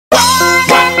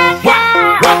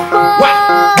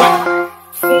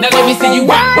see you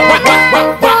rock, rock, rock,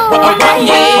 rock, rock, rock, rock,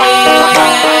 yeah.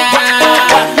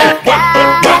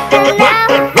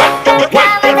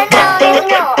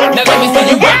 Now let me see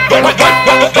you rock, rock, rock,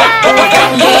 rock, rock, rock,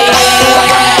 rock, yeah.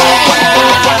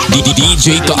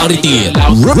 DJ Aritit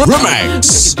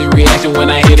Remix. Look at the reaction when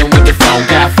I hit him with the phone.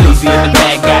 Got Fleazy in the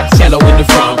back, got cello in the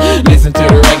front. Listen to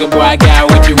the record, boy, I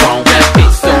got what you want. That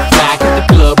bitch so fly, cause the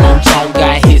club on Chong.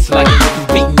 Got hits like a nigga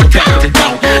beating the back of the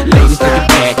dome. Ladies look at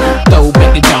that, throw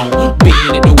back the dome.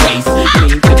 Being at the waist,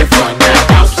 lean to the front. Now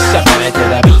bounce, shuffle it to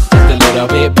the beat. Just a little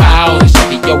bit, power,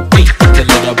 shake your feet. Just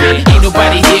a little bit, ain't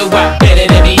nobody here, why better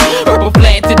than me? Purple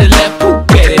flag to the left, who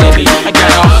better than me? I got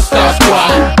an all-star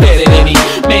squad, better than me.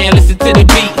 Man, listen to the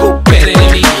beat, who better than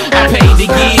me? I paid to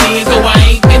get in, so I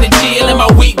ain't finna chill. And my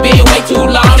week been way too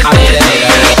long to stand there.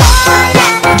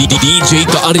 DJ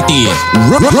Aritit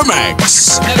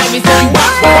Remix. Now let me see you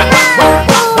rock, rock, rock, rock,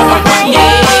 rock, rock,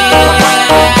 yeah.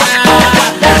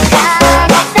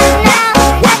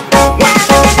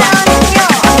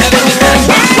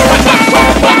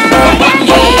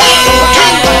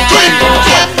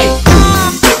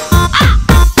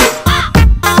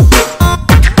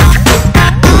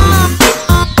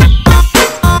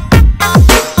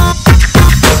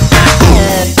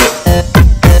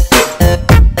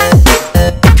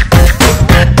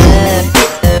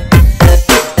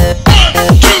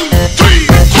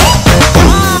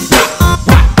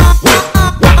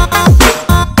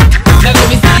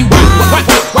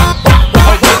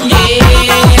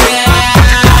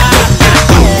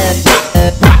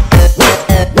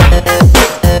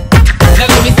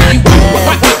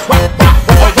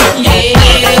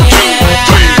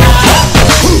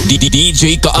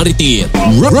 DJ Aritit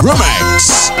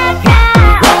Remix.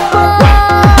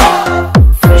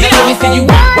 Yeah, let me see you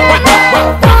rock, rock, rock,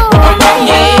 rock, rock, rock, rock,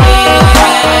 yeah.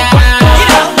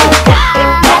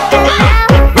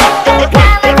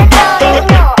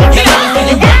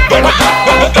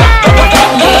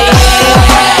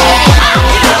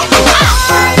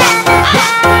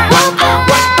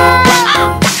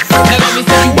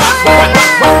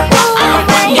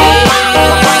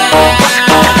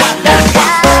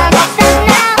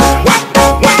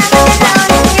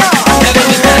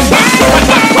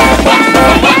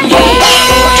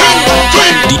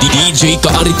 DJ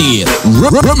Aritit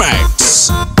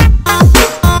Remix.